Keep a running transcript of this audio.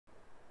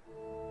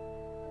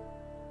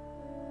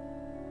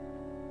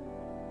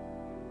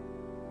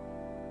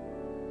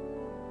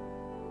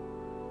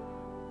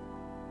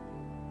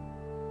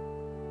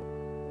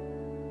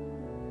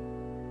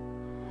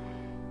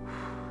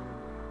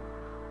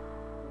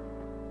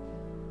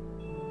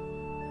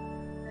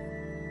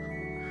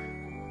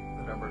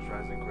showers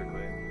rising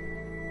quickly.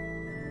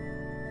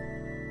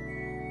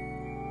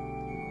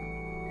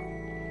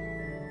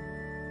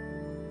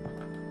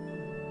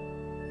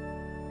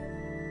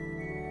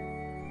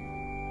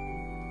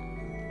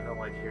 I don't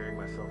like hearing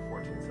myself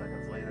 14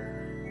 seconds later.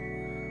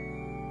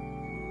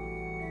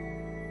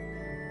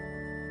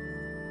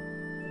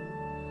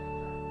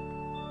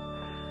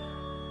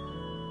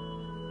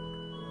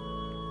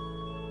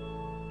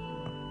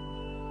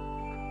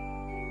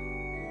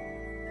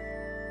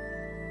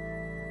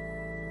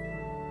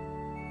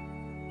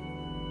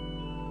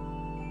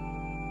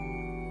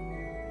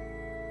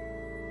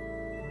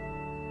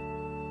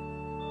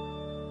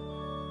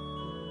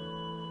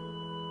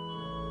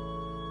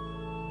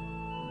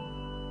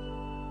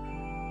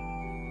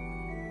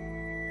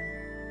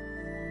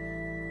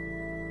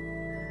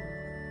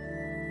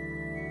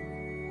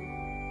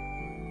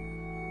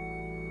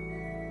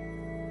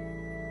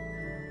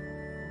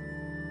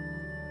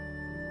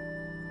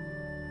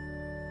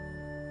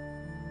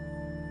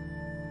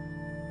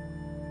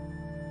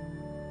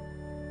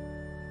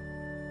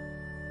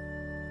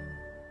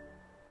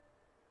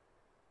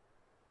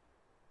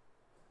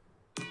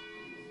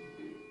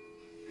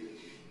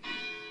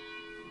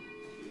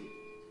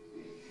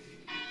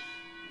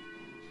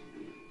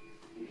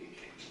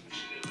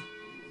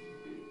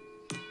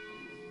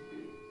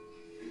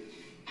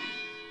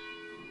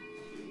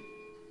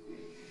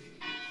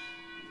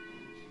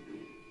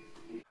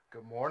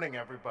 Good morning,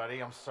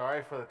 everybody. I'm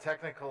sorry for the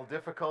technical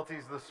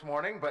difficulties this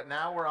morning, but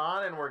now we're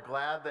on and we're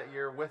glad that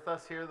you're with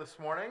us here this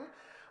morning.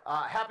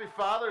 Happy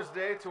Father's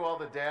Day to all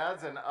the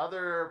dads and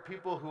other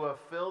people who have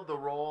filled the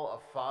role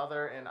of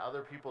father in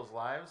other people's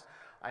lives.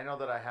 I know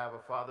that I have a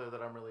father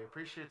that I'm really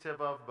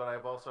appreciative of, but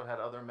I've also had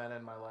other men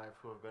in my life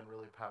who have been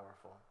really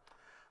powerful.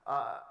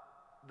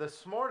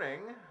 This morning,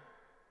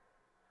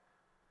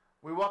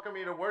 we welcome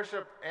you to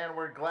worship, and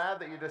we're glad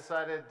that you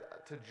decided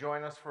to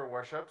join us for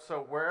worship.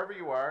 So wherever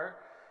you are,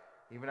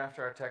 even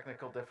after our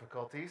technical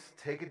difficulties,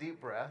 take a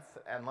deep breath,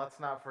 and let's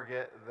not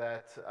forget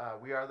that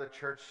we are the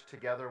church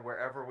together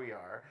wherever we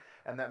are,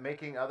 and that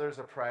making others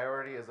a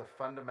priority is a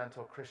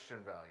fundamental Christian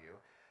value.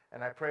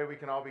 And I pray we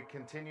can all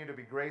continue to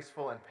be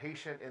graceful and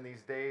patient in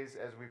these days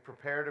as we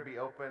prepare to be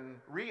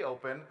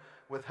reopen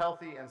with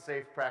healthy and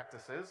safe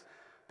practices.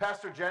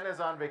 Pastor Jen is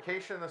on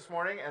vacation this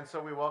morning, and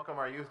so we welcome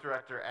our youth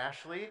director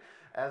Ashley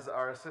as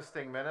our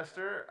assisting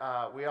minister.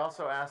 We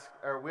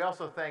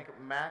also thank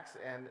Max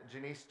and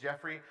Janice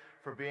Jeffrey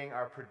for being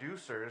our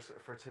producers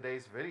for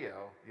today's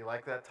video. You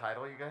like that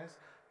title, you guys?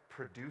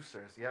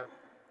 Producers. Yep.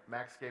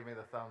 Max gave me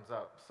the thumbs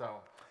up.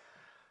 So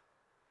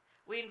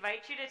we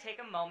invite you to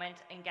take a moment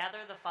and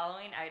gather the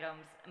following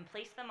items and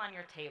place them on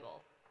your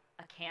table: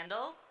 a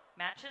candle,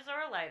 matches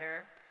or a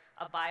lighter,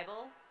 a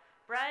Bible,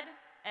 bread,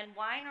 and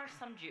wine or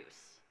some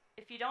juice.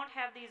 If you don't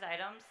have these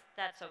items,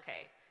 that's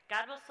okay.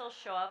 God will still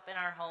show up in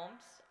our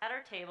homes, at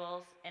our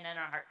tables, and in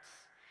our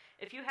hearts.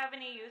 If you have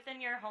any youth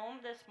in your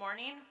home this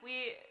morning,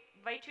 we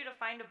invite you to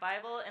find a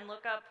Bible and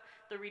look up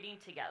the reading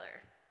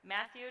together.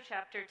 Matthew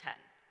chapter 10.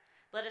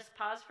 Let us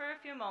pause for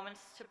a few moments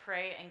to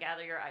pray and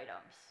gather your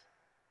items.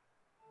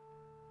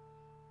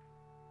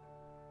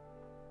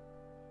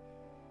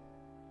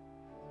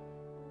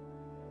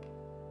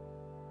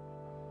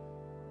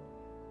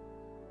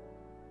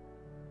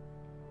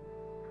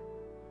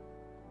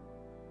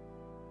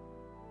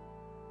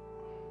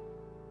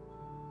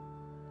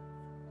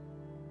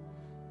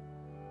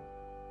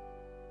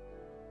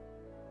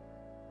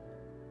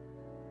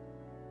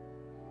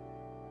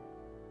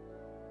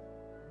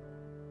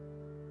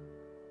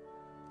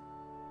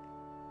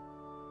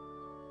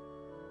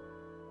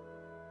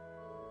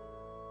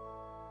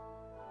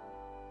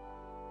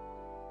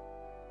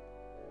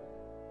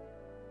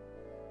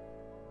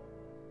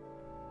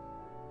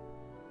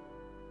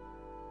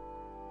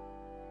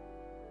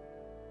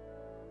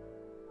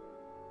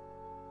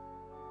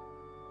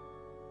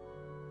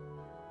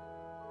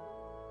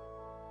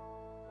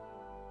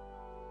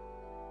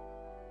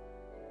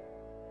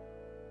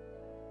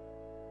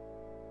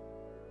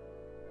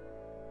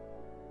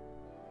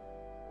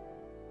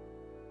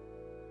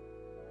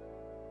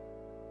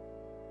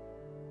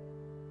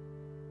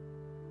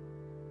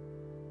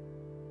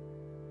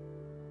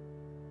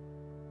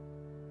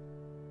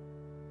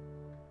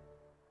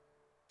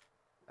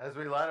 As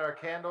we light our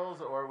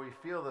candles or we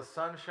feel the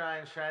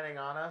sunshine shining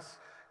on us,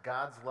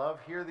 God's love,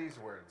 hear these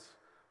words.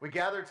 We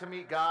gather to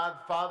meet God,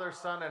 Father,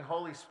 Son, and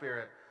Holy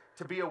Spirit,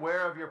 to be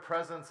aware of your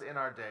presence in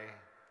our day.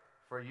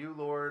 For you,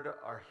 Lord,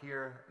 are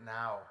here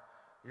now.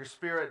 Your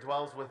Spirit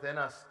dwells within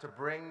us to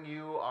bring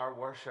you our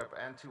worship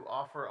and to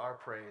offer our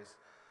praise,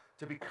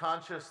 to be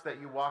conscious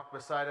that you walk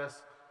beside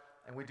us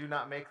and we do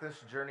not make this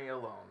journey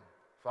alone.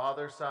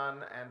 Father, Son,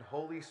 and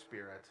Holy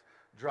Spirit,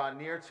 draw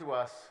near to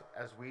us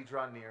as we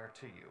draw near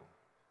to you.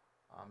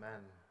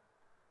 Amen.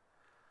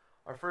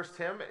 Our first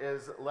hymn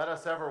is Let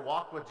Us Ever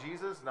Walk with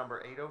Jesus,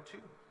 number 802.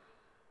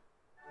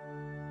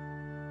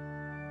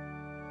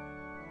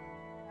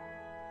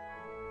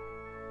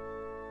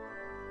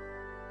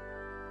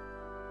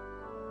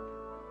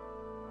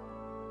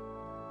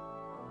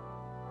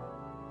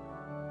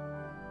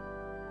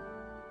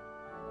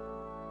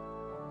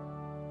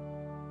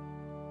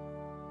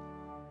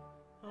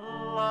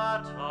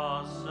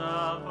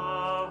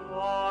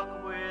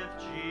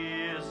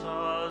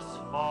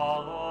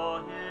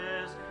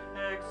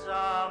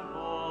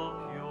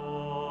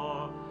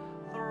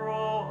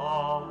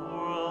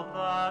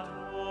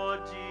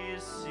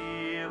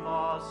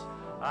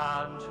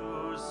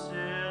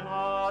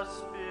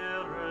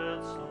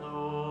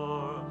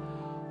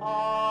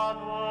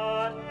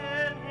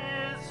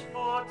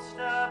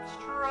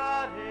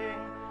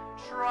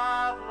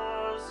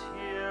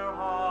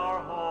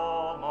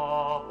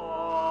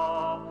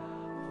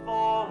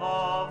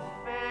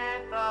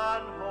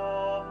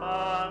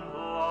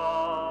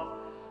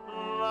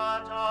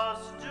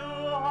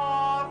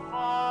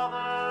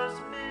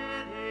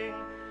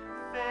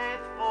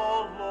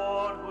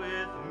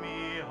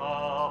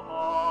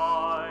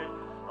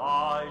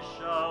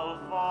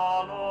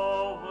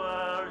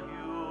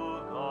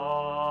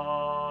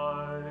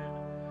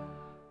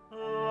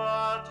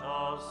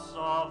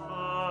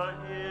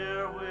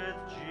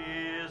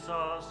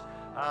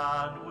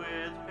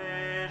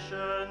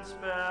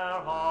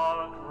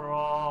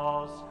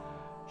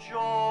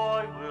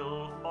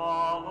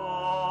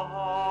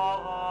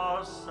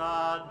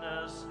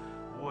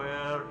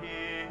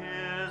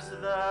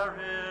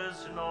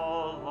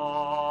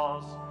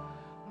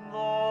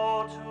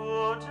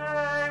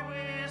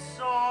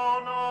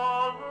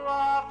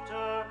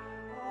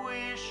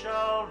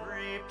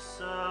 deep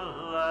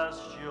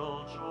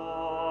celestial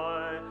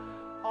joy.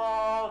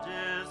 All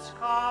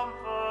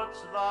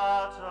discomforts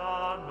that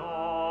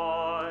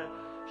annoy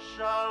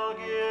shall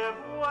give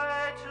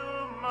way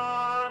to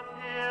mirth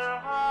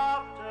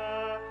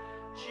hereafter.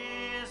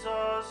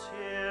 Jesus,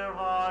 here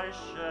I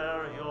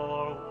share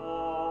your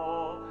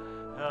woe.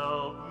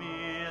 Help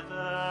me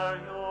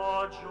there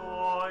your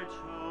joy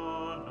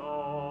to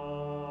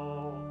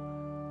know.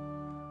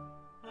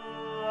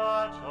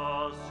 Let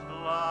us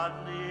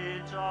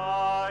gladly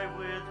die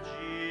with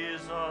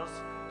Jesus,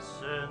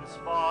 since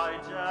by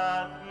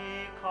death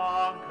he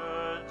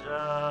conquered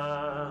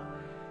death.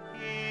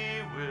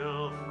 He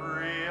will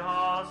free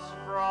us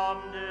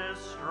from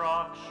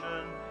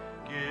destruction,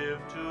 give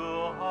to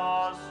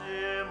us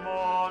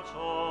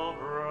immortal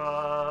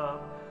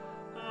breath.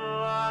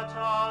 Let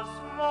us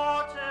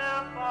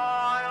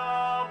mortify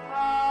all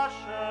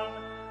passion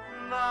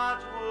that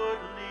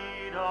would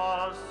lead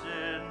us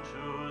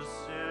into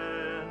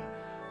sin,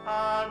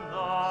 and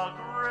the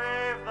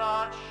grave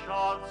that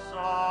shuts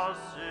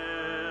us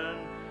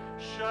in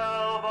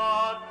shall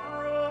but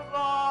prove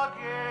the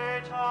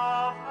gate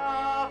of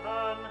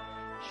heaven.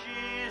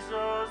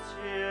 Jesus,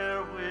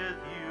 here with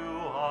you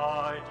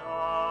I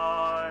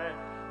die,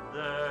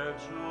 there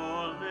to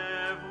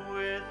live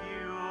with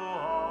you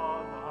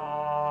on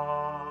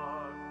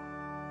high.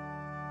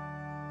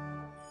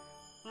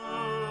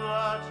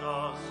 Let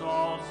us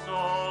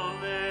also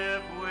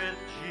live with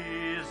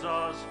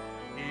Jesus.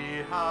 He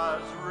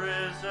has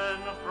risen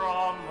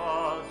from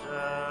the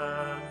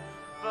dead,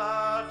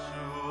 that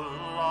to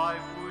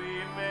life we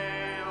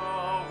may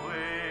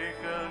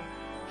awaken.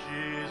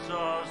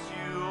 Jesus,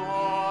 you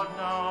are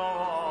now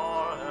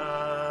our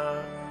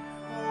head.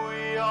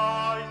 We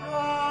are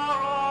your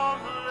own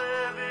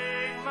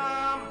living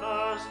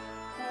members.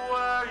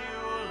 Where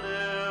you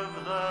live,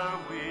 there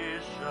we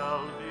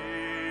shall be.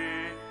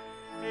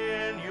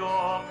 In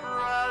your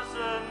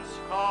presence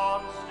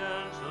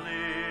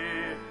constantly,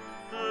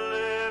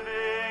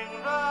 living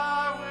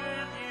there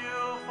with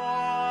you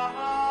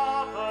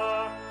forever.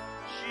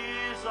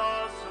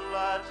 Jesus,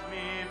 let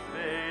me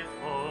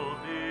faithful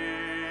be.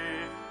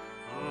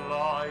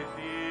 Life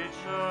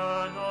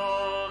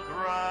eternal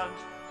grant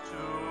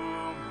to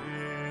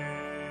me.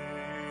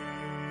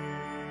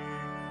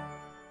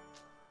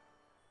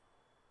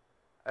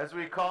 As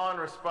we call and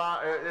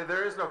respond,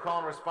 there is no call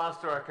and response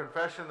to our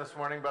confession this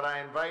morning, but I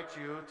invite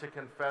you to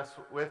confess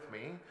with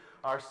me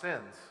our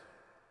sins.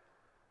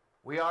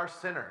 We are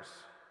sinners.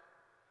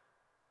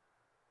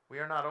 We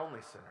are not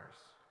only sinners.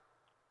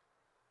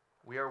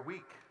 We are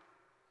weak.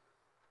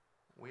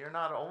 We are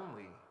not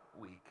only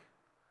weak.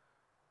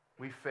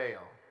 We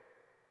fail.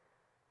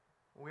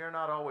 We are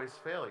not always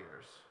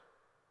failures.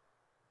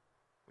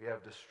 We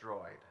have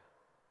destroyed.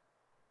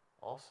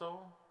 Also,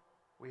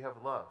 we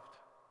have loved.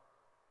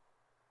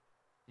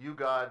 You,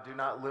 God, do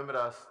not limit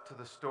us to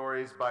the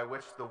stories by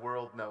which the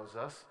world knows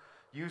us.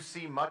 You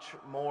see much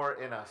more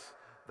in us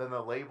than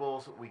the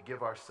labels we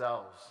give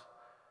ourselves.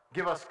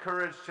 Give us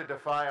courage to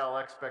defy all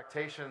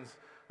expectations,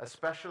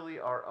 especially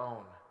our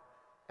own.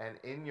 And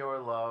in your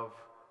love,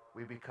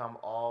 we become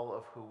all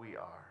of who we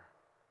are.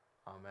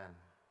 Amen.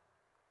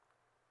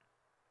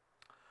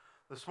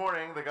 This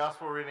morning, the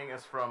gospel reading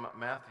is from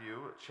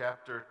Matthew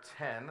chapter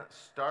 10,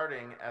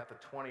 starting at the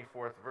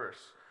 24th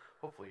verse.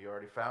 Hopefully you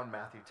already found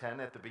Matthew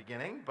 10 at the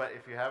beginning, but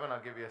if you haven't,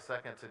 I'll give you a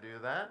second to do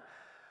that.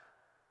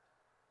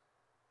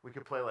 We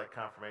could play like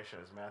confirmation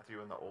as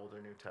Matthew in the Old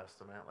or New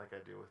Testament, like I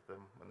do with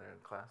them when they're in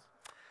class.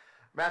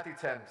 Matthew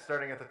 10,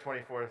 starting at the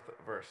 24th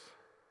verse.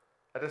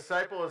 A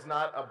disciple is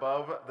not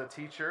above the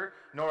teacher,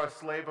 nor a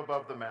slave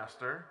above the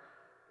master.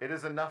 It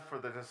is enough for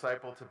the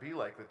disciple to be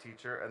like the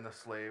teacher and the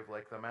slave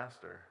like the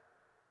master.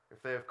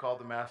 If they have called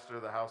the master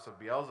of the house of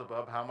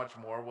Beelzebub, how much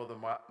more will they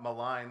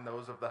malign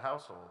those of the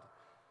household?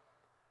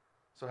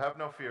 So have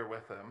no fear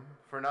with them,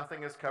 for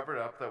nothing is covered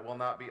up that will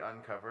not be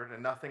uncovered,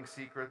 and nothing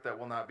secret that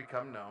will not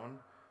become known.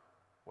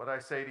 What I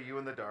say to you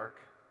in the dark,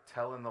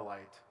 tell in the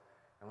light,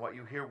 and what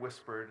you hear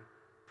whispered,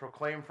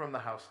 proclaim from the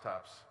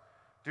housetops.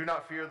 Do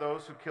not fear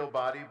those who kill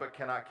body but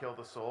cannot kill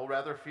the soul.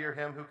 Rather fear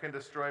him who can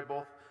destroy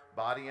both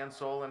body and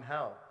soul in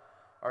hell.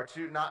 Are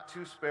not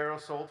two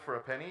sparrows sold for a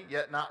penny?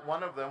 Yet not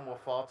one of them will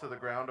fall to the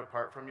ground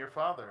apart from your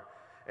Father.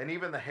 And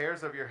even the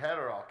hairs of your head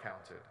are all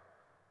counted.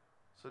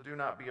 So do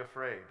not be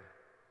afraid.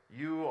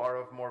 You are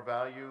of more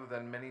value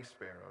than many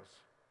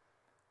sparrows.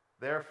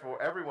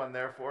 Therefore, everyone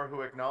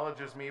who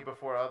acknowledges me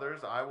before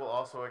others, I will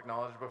also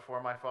acknowledge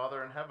before my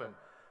Father in heaven.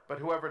 But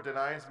whoever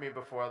denies me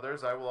before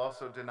others, I will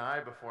also deny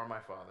before my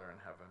Father in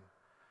heaven.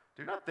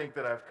 Do not think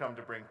that I have come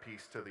to bring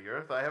peace to the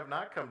earth. I have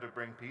not come to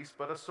bring peace,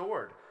 but a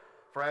sword.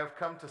 For I have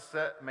come to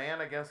set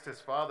man against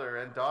his father,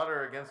 and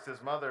daughter against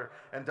his mother,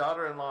 and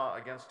daughter-in-law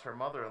against her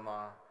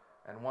mother-in-law.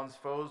 And one's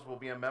foes will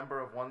be a member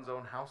of one's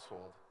own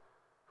household.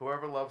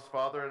 Whoever loves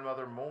father and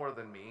mother more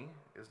than me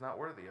is not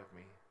worthy of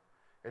me.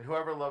 And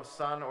whoever loves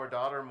son or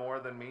daughter more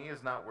than me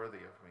is not worthy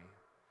of me.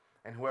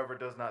 And whoever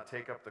does not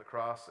take up the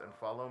cross and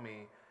follow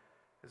me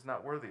is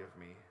not worthy of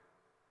me.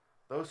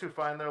 Those who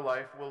find their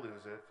life will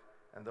lose it,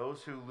 and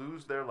those who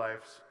lose their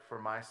lives for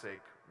my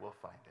sake will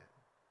find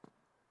it.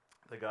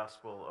 The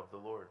gospel of the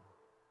Lord.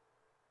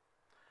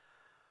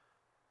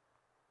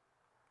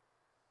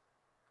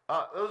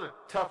 Those are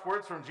tough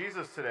words from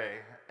Jesus today,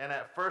 and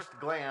at first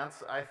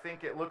glance, I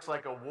think it looks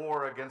like a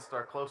war against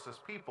our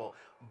closest people.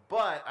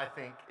 But I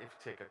think if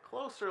you take a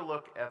closer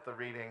look at the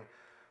reading,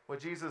 what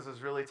Jesus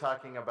is really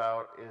talking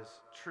about is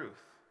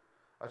truth.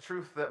 A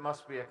truth that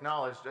must be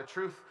acknowledged, a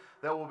truth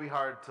that will be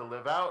hard to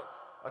live out,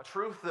 a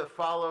truth that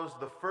follows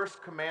the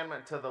first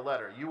commandment to the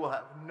letter. You will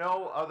have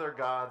no other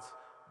gods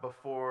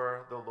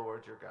before the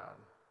Lord your God.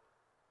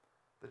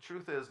 The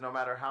truth is, no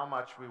matter how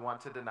much we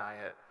want to deny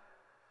it,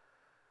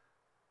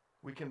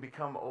 we can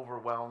become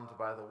overwhelmed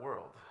by the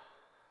world.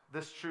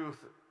 This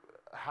truth,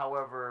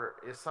 however,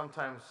 is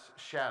sometimes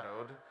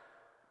shadowed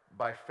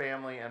by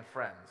family and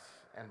friends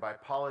and by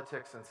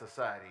politics and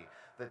society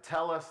that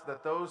tell us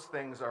that those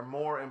things are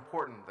more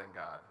important than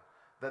God,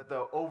 that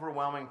the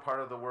overwhelming part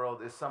of the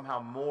world is somehow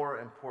more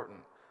important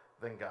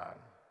than God.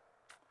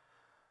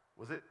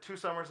 Was it 2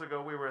 summers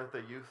ago we were at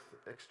the youth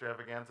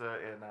extravaganza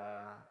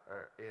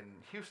in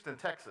Houston,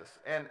 Texas,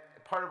 and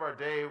part of our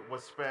day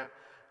was spent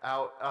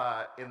out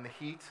in the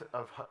heat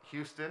of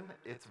Houston.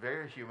 It's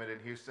very humid in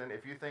Houston.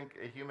 If you think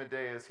a humid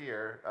day is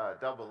here,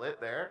 double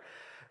it there.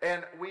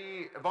 And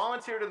we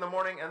volunteered in the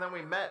morning, and then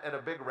we met at a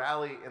big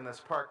rally in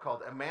this park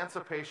called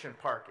Emancipation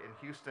Park in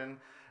Houston.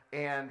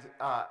 And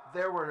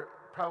there were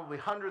probably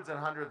hundreds and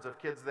hundreds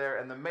of kids there,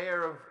 and the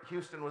mayor of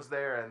Houston was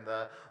there, and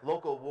the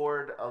local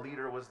ward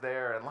leader was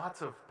there, and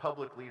lots of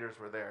public leaders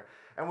were there.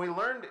 And we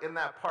learned in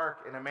that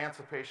park, in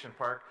Emancipation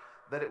Park,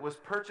 that it was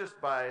purchased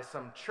by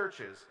some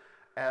churches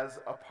as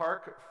a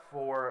park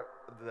for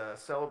the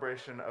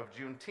celebration of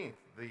Juneteenth,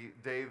 the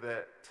day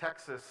that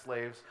Texas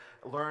slaves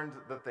learned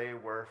that they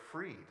were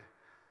freed,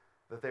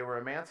 that they were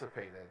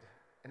emancipated.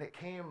 And it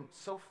came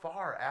so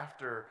far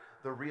after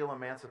the real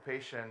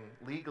emancipation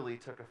legally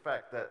took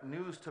effect that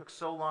news took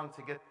so long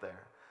to get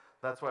there.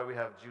 That's why we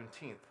have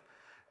Juneteenth.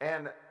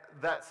 And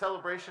that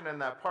celebration in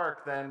that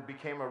park then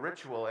became a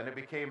ritual, and it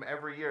became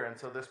every year. And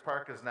so this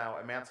park is now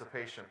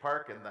Emancipation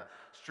Park, and the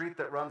street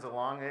that runs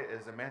along it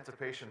is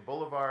Emancipation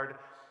Boulevard.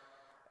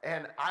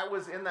 And I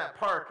was in that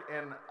park,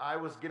 and I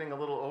was getting a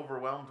little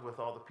overwhelmed with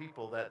all the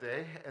people that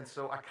day. And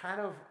so I kind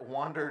of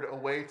wandered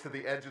away to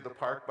the edge of the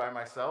park by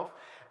myself.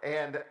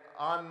 And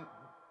on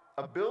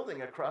a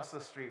building across the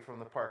street from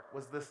the park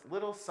was this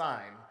little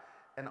sign,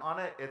 and on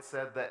it it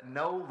said that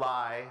no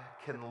lie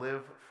can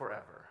live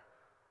forever.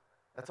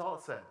 That's all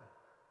it said.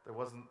 There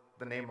wasn't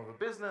the name of a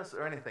business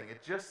or anything.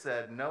 It just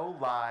said no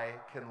lie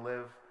can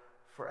live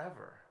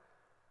forever.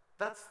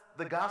 That's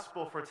the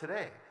gospel for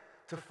today.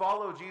 To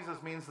follow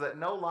Jesus means that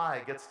no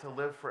lie gets to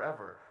live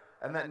forever,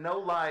 and that no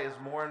lie is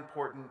more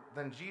important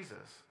than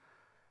Jesus.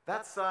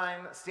 That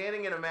sign,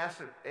 standing in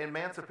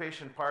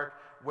Emancipation Park,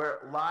 where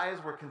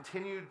lies were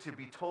continued to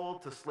be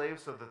told to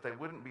slaves so that they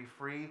wouldn't be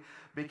free,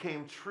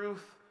 became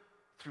truth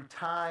through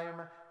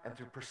time and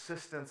through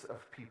persistence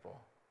of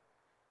people.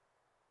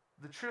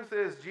 The truth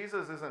is,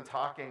 Jesus isn't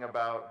talking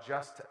about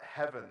just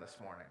heaven this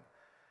morning.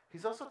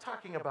 He's also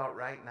talking about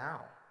right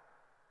now.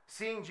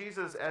 Seeing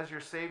Jesus as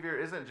your Savior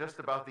isn't just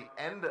about the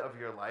end of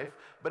your life,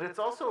 but it's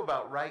also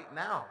about right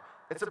now.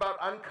 It's about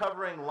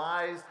uncovering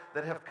lies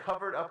that have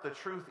covered up the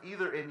truth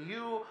either in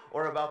you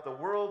or about the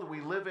world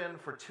we live in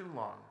for too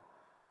long.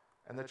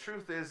 And the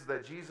truth is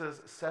that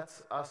Jesus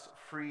sets us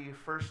free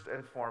first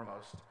and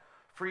foremost,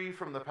 free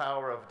from the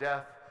power of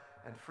death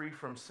and free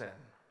from sin.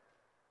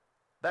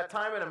 That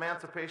time at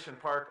Emancipation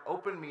Park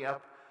opened me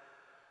up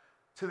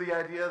to the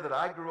idea that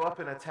I grew up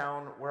in a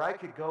town where I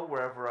could go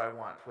wherever I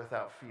want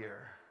without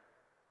fear.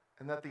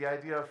 And that the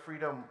idea of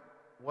freedom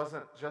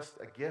wasn't just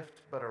a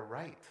gift, but a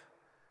right.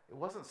 It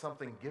wasn't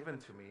something given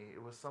to me.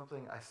 It was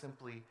something I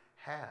simply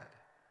had.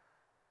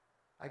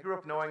 I grew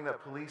up knowing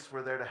that police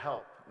were there to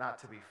help, not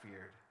to be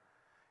feared.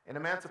 In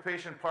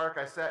Emancipation Park,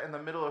 I sat in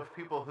the middle of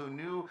people who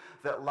knew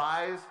that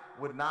lies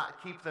would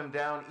not keep them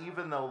down,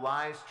 even though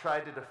lies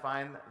tried to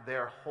define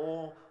their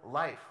whole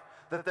life.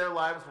 That their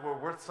lives were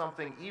worth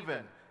something even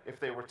if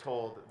they were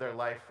told their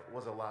life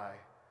was a lie.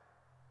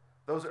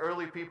 Those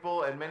early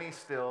people, and many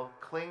still,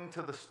 cling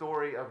to the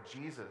story of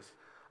Jesus,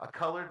 a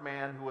colored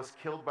man who was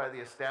killed by the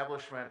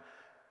establishment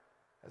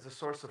as a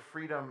source of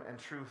freedom and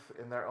truth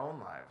in their own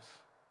lives.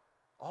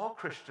 All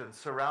Christians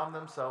surround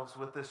themselves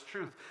with this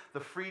truth, the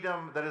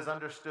freedom that is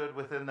understood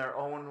within their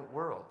own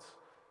worlds.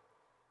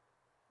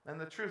 And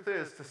the truth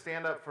is, to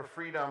stand up for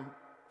freedom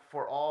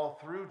for all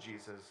through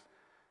Jesus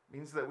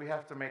means that we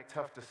have to make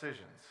tough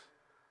decisions,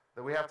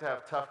 that we have to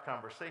have tough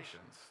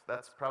conversations.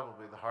 That's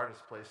probably the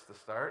hardest place to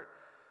start,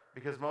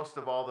 because most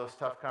of all, those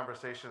tough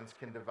conversations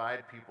can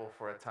divide people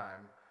for a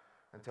time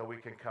until we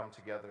can come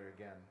together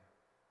again.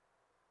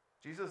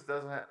 Jesus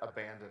doesn't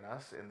abandon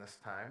us in this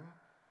time.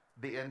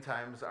 The end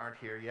times aren't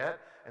here yet,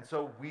 and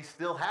so we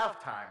still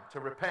have time to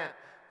repent,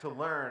 to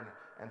learn,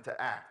 and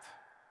to act.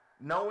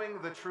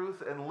 Knowing the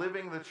truth and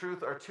living the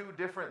truth are two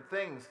different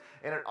things,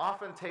 and it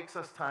often takes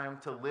us time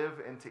to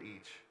live into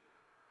each.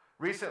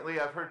 Recently,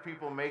 I've heard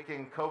people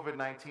making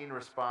COVID-19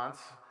 response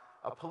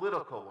a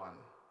political one.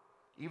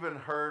 Even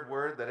heard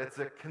word that it's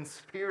a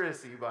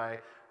conspiracy by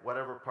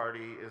whatever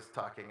party is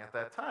talking at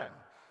that time,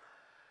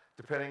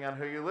 depending on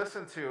who you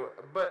listen to.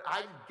 But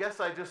I guess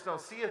I just don't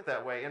see it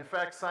that way. In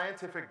fact,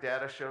 scientific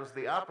data shows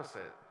the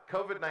opposite.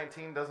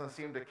 COVID-19 doesn't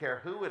seem to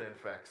care who it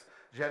infects.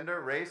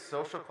 Gender, race,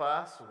 social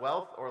class,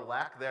 wealth, or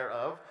lack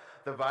thereof,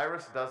 the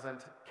virus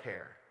doesn't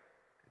care.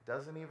 It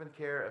doesn't even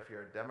care if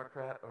you're a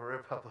Democrat or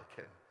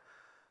Republican.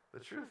 The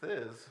truth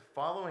is,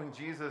 following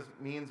Jesus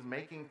means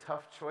making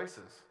tough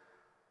choices.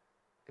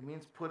 It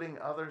means putting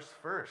others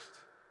first,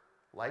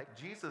 like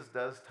Jesus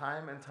does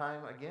time and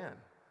time again.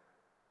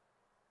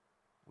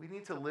 We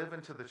need to live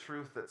into the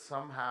truth that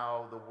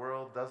somehow the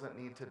world doesn't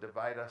need to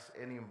divide us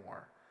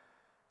anymore,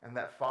 and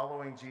that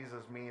following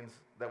Jesus means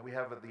that we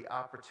have the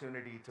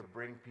opportunity to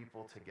bring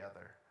people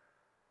together.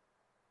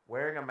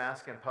 Wearing a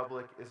mask in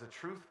public is a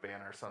truth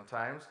banner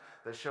sometimes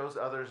that shows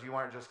others you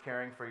aren't just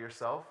caring for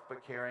yourself,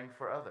 but caring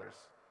for others.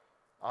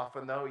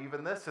 Often, though,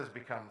 even this has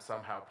become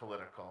somehow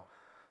political.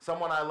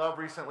 Someone I love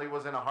recently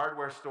was in a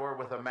hardware store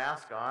with a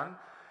mask on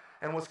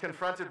and was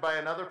confronted by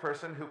another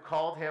person who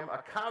called him a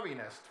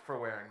communist for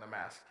wearing the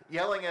mask,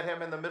 yelling at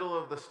him in the middle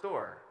of the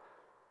store.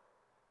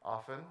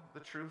 Often, the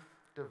truth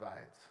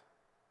divides.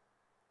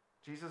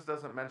 Jesus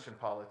doesn't mention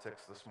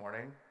politics this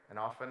morning, and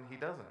often he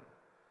doesn't.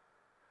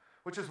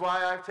 Which is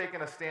why I've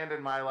taken a stand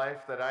in my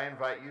life that I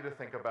invite you to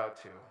think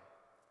about too.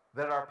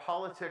 That our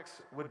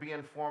politics would be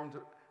informed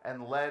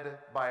and led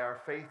by our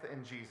faith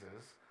in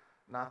Jesus,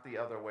 not the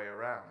other way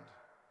around.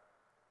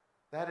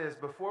 That is,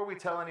 before we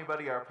tell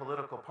anybody our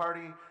political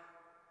party,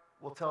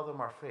 we'll tell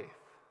them our faith.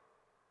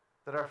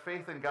 That our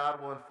faith in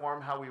God will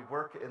inform how we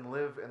work and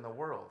live in the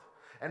world.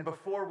 And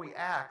before we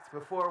act,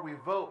 before we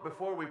vote,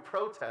 before we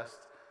protest,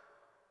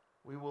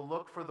 we will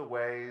look for the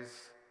ways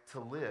to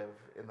live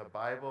in the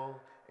Bible,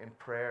 in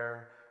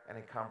prayer, and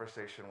in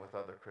conversation with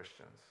other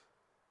Christians.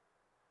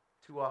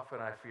 Too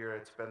often I fear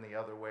it's been the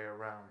other way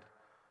around.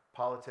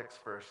 Politics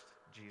first,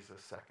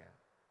 Jesus second.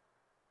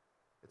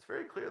 It's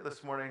very clear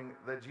this morning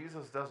that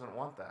Jesus doesn't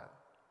want that.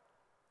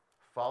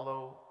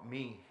 Follow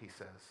me, he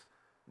says.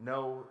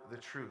 Know the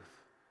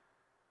truth.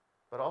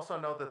 But also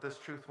know that this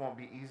truth won't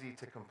be easy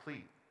to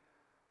complete.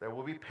 There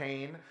will be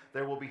pain,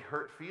 there will be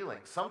hurt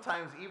feelings,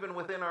 sometimes even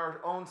within our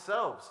own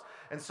selves.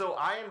 And so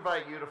I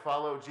invite you to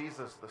follow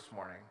Jesus this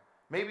morning,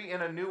 maybe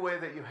in a new way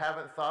that you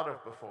haven't thought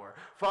of before.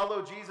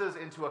 Follow Jesus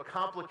into a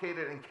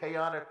complicated and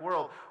chaotic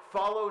world.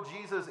 Follow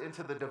Jesus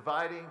into the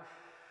dividing.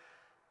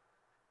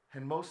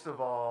 And most of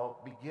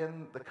all,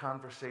 begin the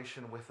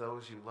conversation with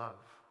those you love.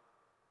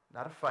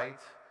 Not a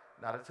fight,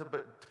 not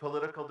a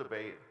political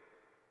debate,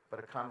 but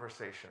a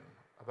conversation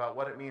about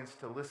what it means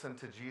to listen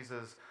to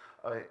Jesus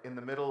in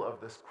the middle of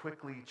this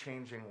quickly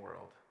changing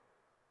world.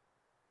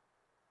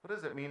 What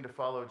does it mean to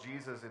follow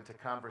Jesus into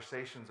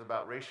conversations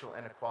about racial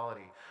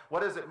inequality?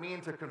 What does it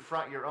mean to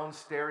confront your own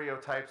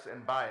stereotypes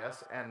and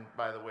bias? And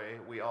by the way,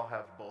 we all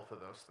have both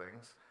of those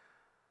things.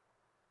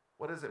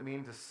 What does it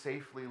mean to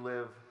safely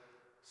live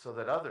so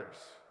that others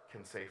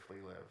can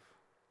safely live?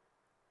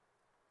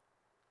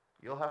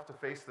 You'll have to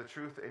face the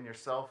truth in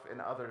yourself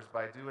and others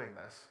by doing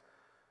this.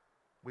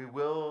 We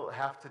will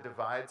have to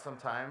divide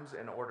sometimes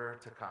in order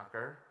to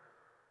conquer,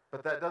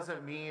 but that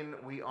doesn't mean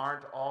we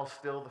aren't all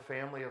still the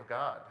family of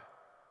God.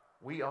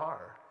 We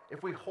are.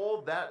 If we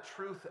hold that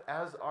truth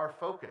as our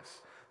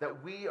focus,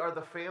 that we are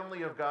the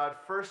family of God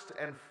first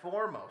and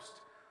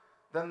foremost,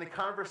 then the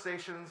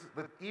conversations,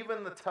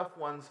 even the tough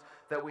ones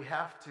that we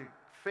have to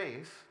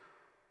face,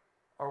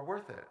 are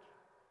worth it.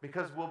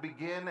 Because we'll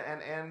begin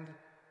and end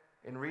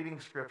in reading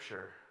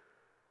Scripture,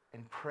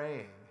 in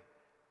praying,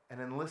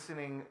 and in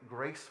listening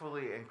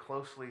gracefully and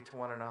closely to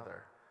one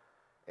another.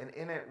 And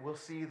in it, we'll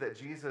see that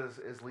Jesus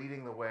is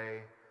leading the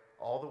way,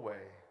 all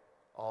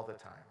the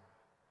time.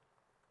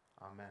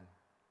 Amen.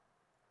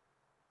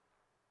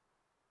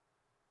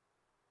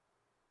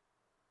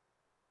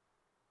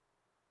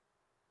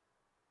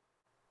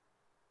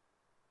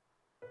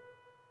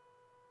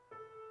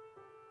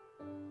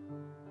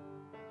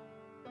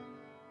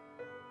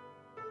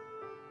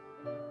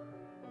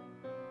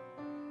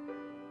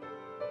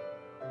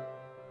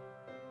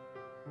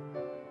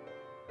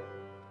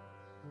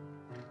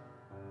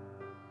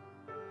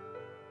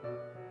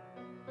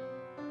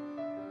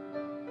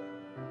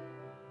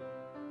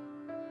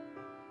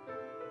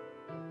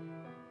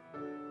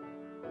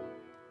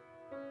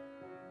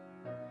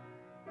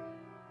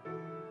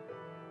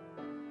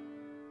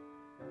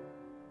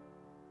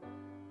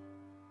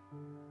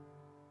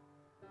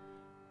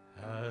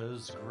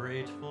 As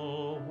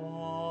grateful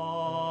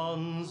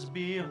ones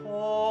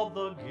behold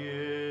the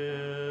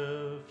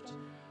gift,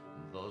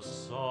 the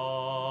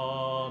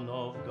Son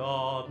of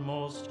God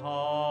Most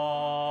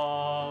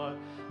High,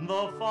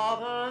 the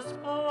Father's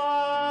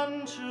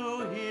plan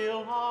to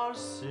heal our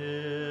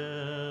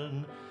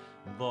sin.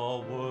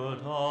 The word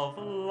of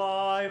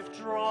life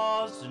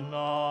draws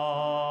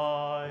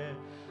nigh,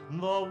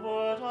 the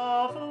word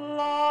of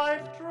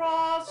life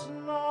draws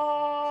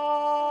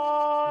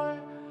nigh.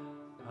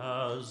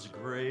 As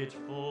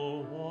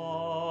grateful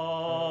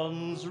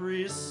ones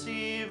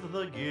receive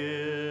the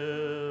gift,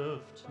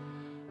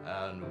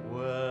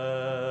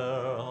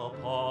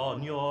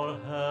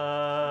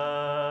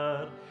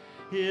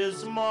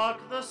 his mark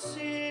the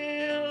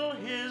seal,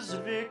 his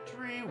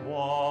victory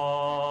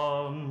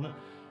won,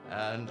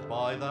 and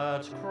by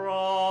that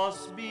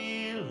cross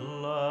be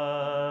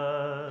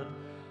led,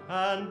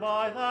 and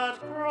by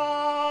that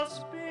cross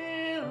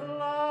be led.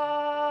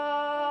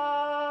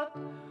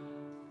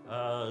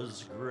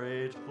 As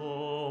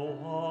grateful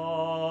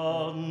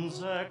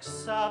ones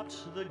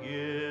accept the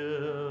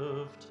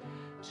gift,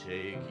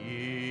 take,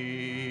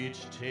 eat,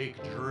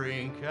 take,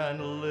 drink,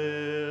 and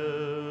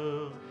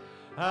live,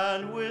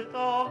 and with the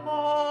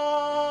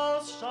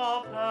host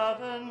of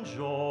heaven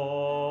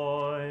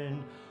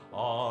join,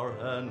 our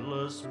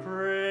endless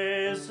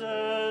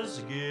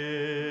praises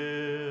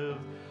give,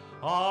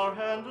 our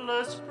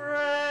endless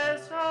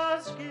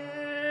praises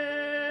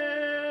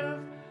give.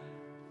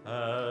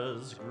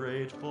 As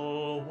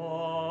grateful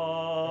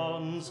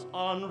ones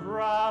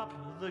unwrap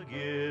the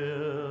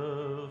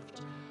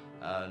gift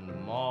and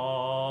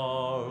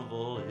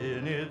marvel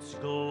in its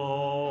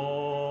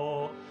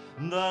glow,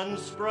 then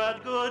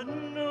spread good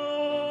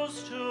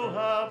news to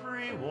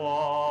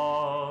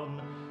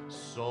everyone,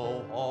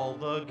 so all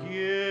the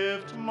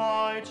gift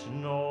might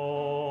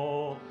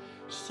know,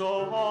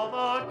 so all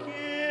the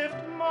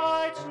gift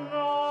might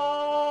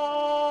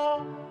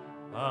know.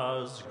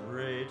 As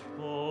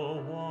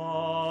grateful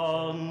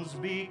ones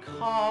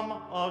become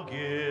a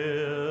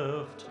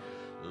gift,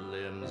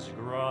 limbs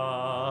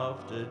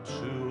grafted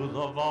to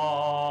the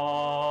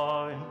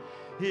vine,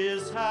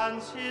 his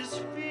hands, his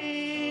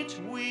feet,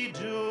 we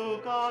do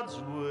God's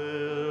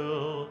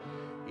will,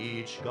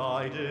 each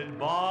guided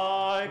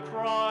by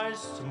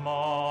Christ's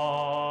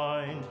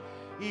mind,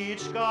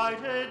 each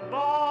guided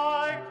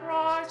by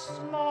Christ's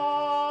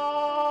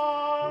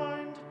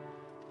mind.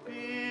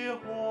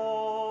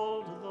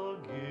 Behold the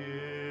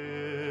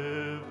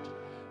gift,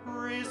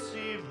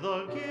 receive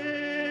the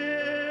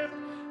gift,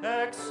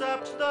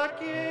 accept the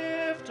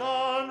gift,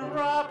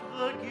 unwrap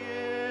the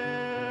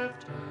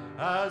gift,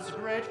 as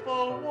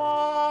grateful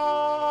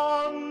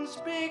ones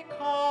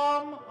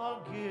become a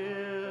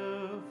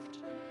gift,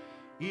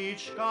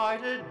 each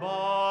guided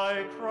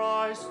by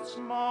Christ's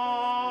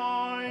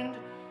mind,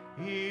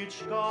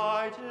 each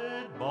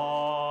guided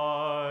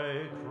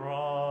by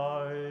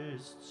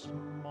Christ's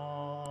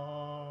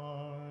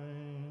mind.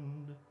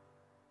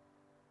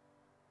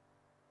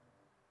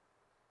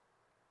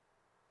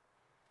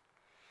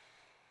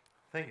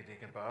 Thank you,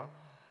 Deacon Bob.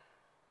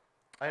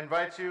 I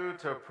invite you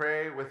to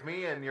pray with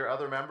me and your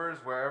other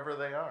members wherever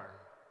they are.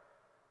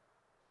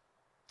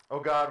 Oh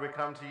God, we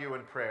come to you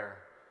in prayer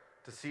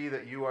to see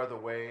that you are the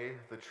way,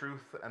 the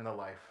truth, and the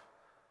life.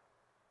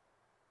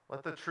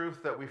 Let the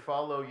truth that we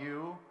follow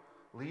you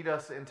lead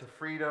us into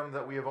freedom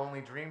that we have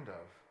only dreamed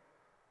of.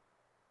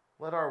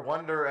 Let our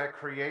wonder at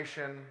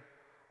creation,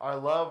 our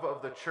love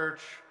of the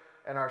church,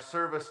 and our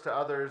service to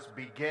others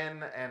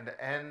begin and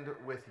end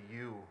with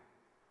you.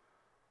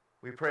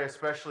 We pray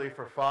especially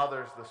for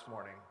fathers this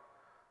morning.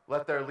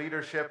 Let their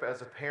leadership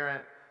as a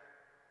parent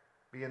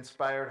be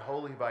inspired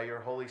wholly by your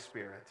Holy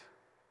Spirit.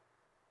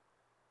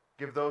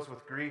 Give those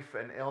with grief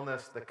and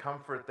illness the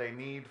comfort they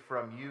need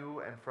from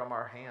you and from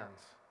our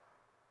hands.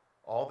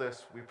 All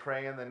this we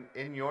pray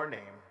in your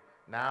name,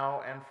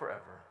 now and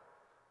forever.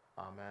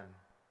 Amen.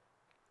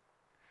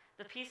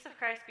 The peace of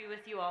Christ be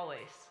with you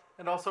always.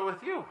 And also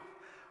with you.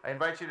 I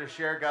invite you to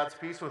share God's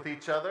peace with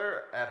each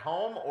other at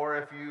home, or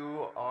if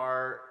you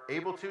are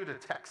able to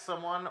text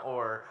someone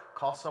or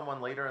call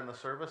someone later in the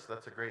service.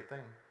 That's a great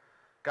thing.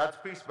 God's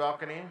peace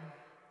balcony.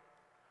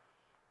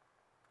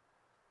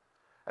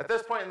 At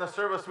this point in the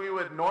service, we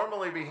would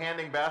normally be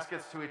handing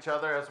baskets to each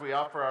other as we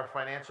offer our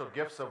financial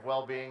gifts of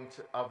well-being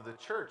of the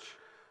church.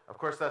 Of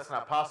course, that's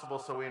not possible,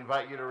 so we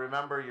invite you to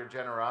remember your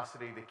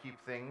generosity to keep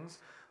things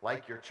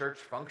like your church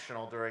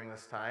functional during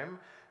this time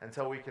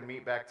until we can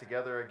meet back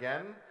together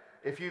again.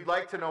 If you'd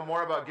like to know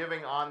more about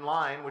giving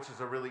online, which is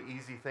a really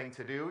easy thing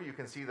to do, you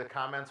can see the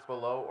comments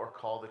below or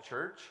call the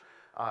church.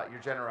 Your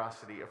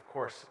generosity, of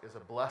course, is a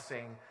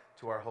blessing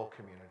to our whole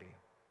community.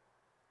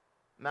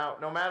 Now,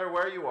 no matter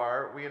where you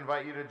are, we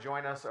invite you to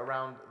join us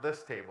around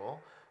this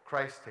table,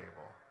 Christ's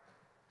table,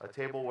 a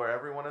table where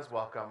everyone is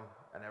welcome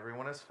and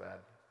everyone is fed.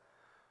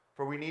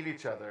 For we need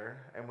each other,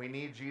 and we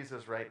need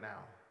Jesus right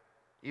now.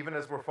 Even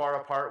as we're far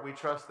apart, we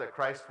trust that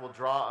Christ will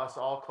draw us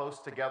all close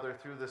together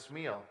through this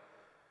meal.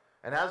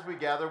 And as we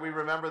gather, we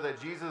remember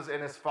that Jesus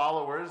and his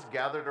followers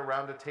gathered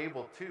around a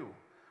table too,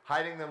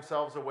 hiding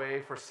themselves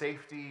away for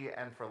safety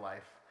and for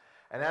life.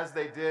 And as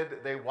they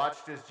did, they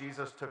watched as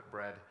Jesus took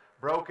bread,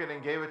 broke it,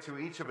 and gave it to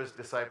each of his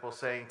disciples,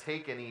 saying,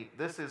 "Take and eat.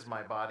 This is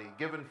my body,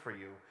 given for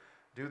you.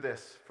 Do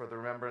this for the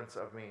remembrance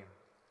of me."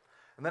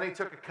 And then he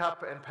took a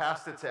cup and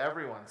passed it to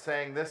everyone,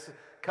 saying, "This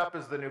cup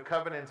is the new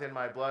covenant in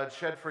my blood,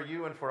 shed for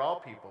you and for all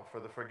people for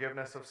the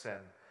forgiveness of sin.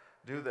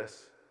 Do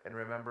this in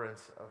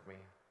remembrance of me."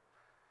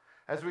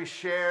 As we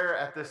share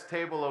at this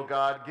table, O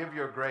God, give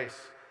your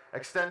grace.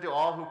 Extend to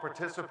all who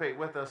participate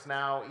with us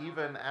now,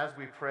 even as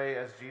we pray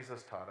as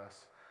Jesus taught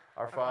us.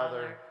 Our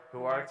Father,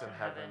 who art in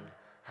heaven,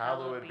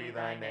 hallowed be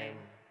thy name.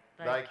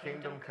 Thy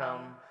kingdom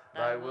come,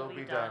 thy will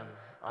be done,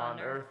 on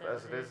earth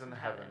as it is in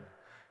heaven.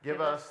 Give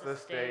us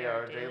this day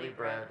our daily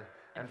bread,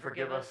 and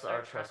forgive us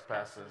our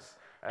trespasses,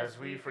 as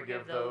we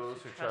forgive those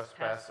who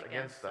trespass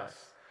against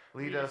us.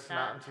 Lead us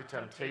not into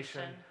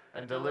temptation,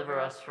 and deliver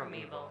us from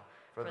evil.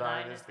 For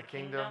thine is the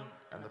kingdom,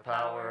 and the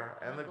power,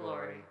 and the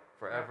glory,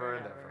 forever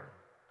and ever.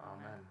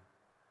 Amen.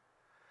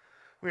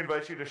 We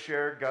invite you to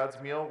share God's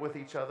meal with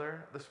each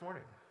other this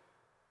morning.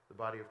 The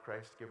body of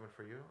Christ given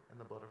for you, and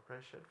the blood of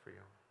Christ shed for you.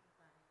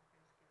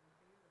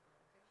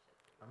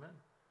 Amen.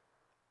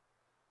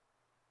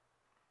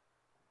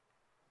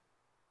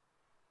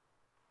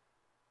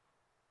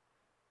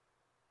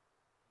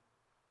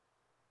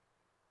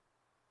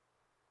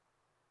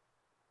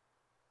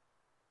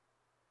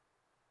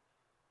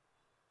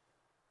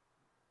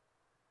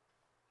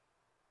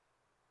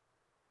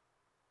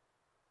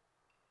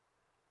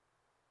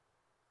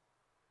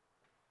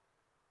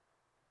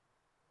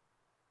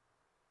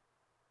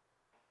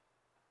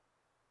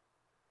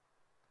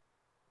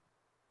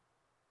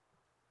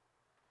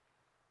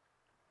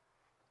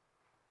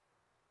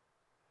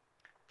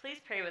 Please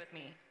pray with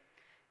me.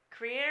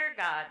 Creator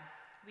God,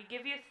 we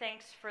give you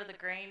thanks for the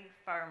grain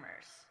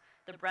farmers,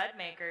 the bread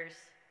makers,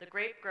 the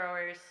grape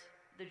growers,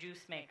 the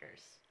juice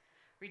makers.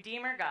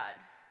 Redeemer God,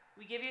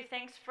 we give you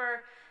thanks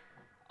for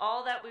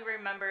all that we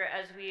remember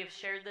as we have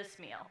shared this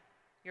meal,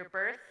 your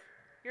birth,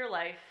 your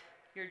life,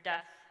 your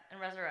death,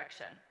 and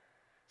resurrection.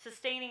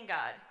 Sustaining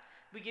God,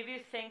 we give you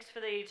thanks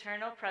for the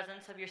eternal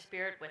presence of your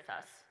Spirit with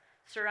us,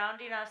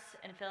 surrounding us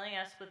and filling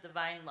us with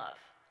divine love.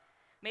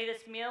 May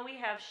this meal we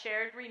have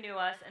shared renew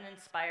us and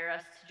inspire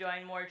us to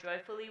join more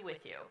joyfully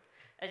with you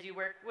as you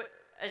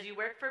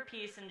work for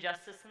peace and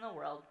justice in the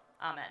world.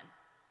 Amen.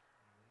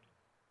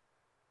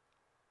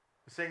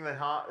 Sing the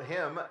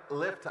hymn,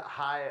 Lift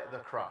High the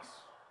Cross.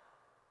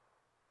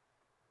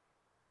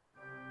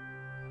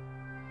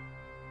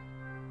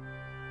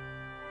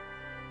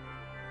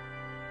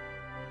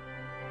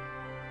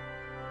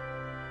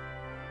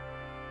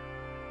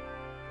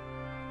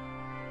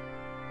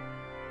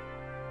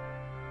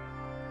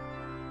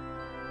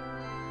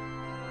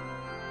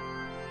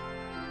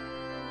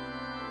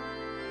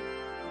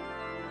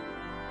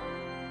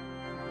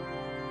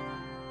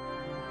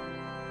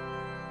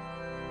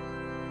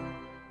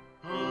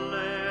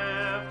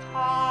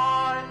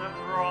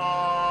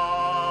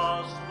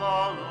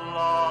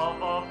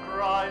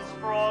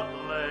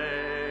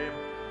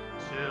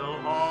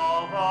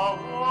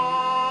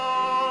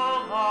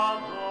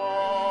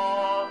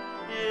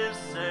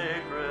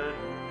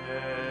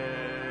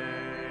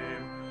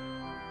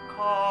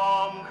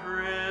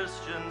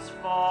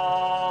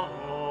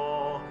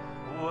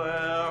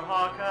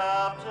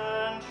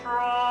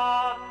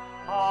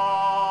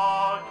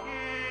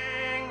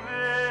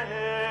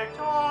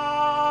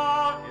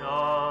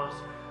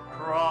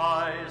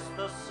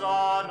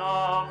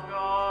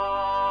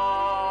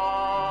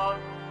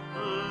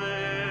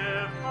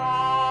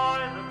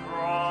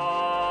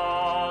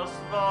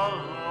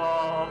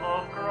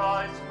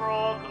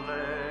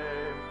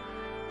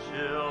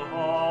 Till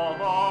all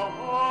the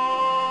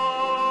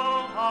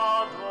world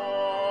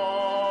adore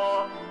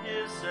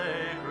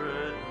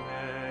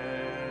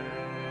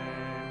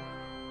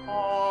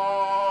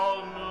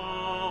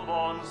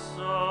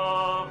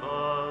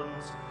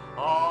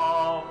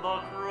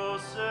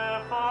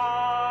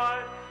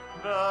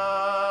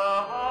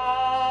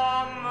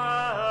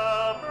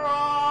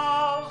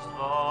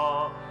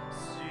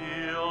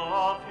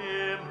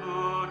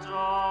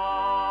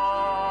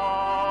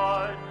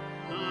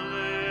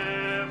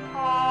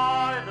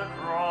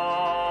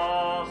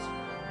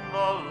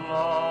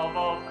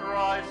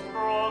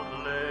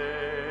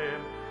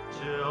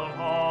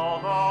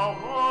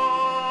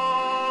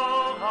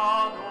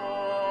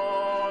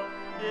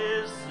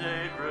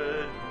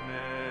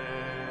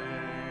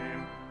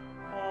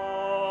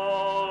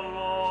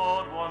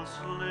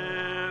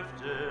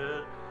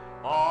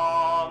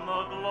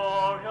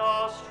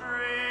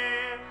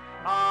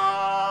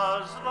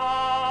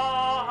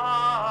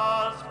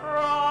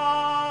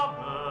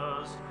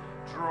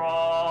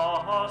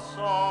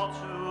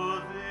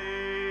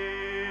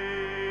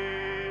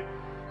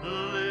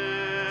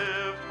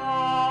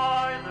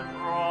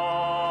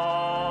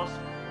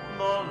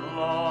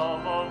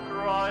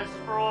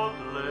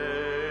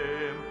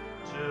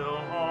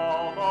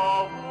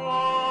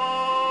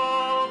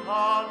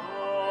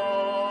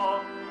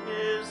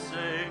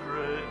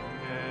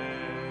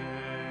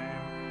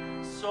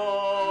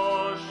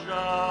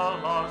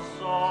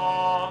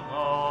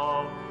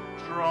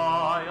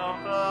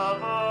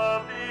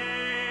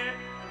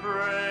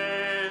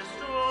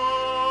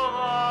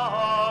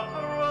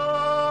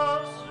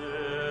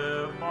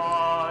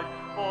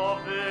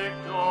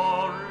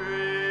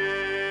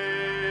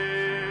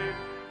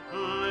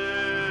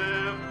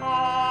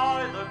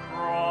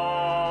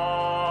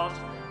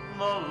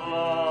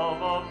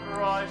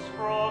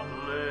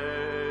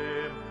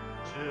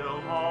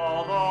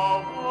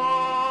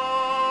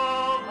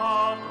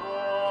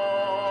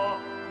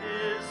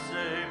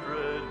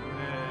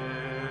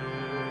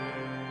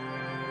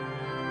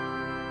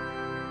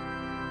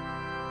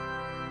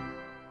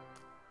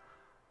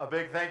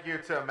big thank you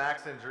to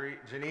Max and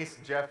Janice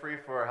Jeffrey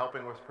for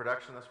helping with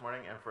production this morning,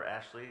 and for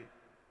Ashley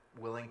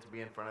willing to be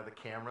in front of the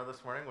camera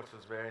this morning, which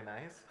was very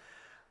nice.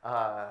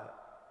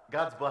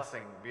 God's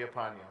blessing be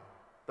upon you.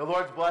 The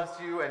Lord's bless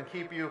you and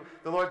keep you.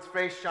 The Lord's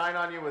face shine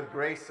on you with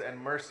grace and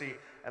mercy,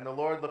 and the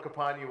Lord look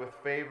upon you with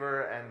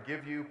favor and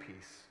give you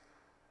peace.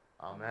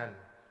 Amen.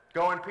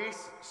 Go in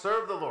peace.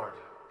 Serve the Lord.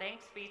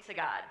 Thanks be to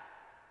God.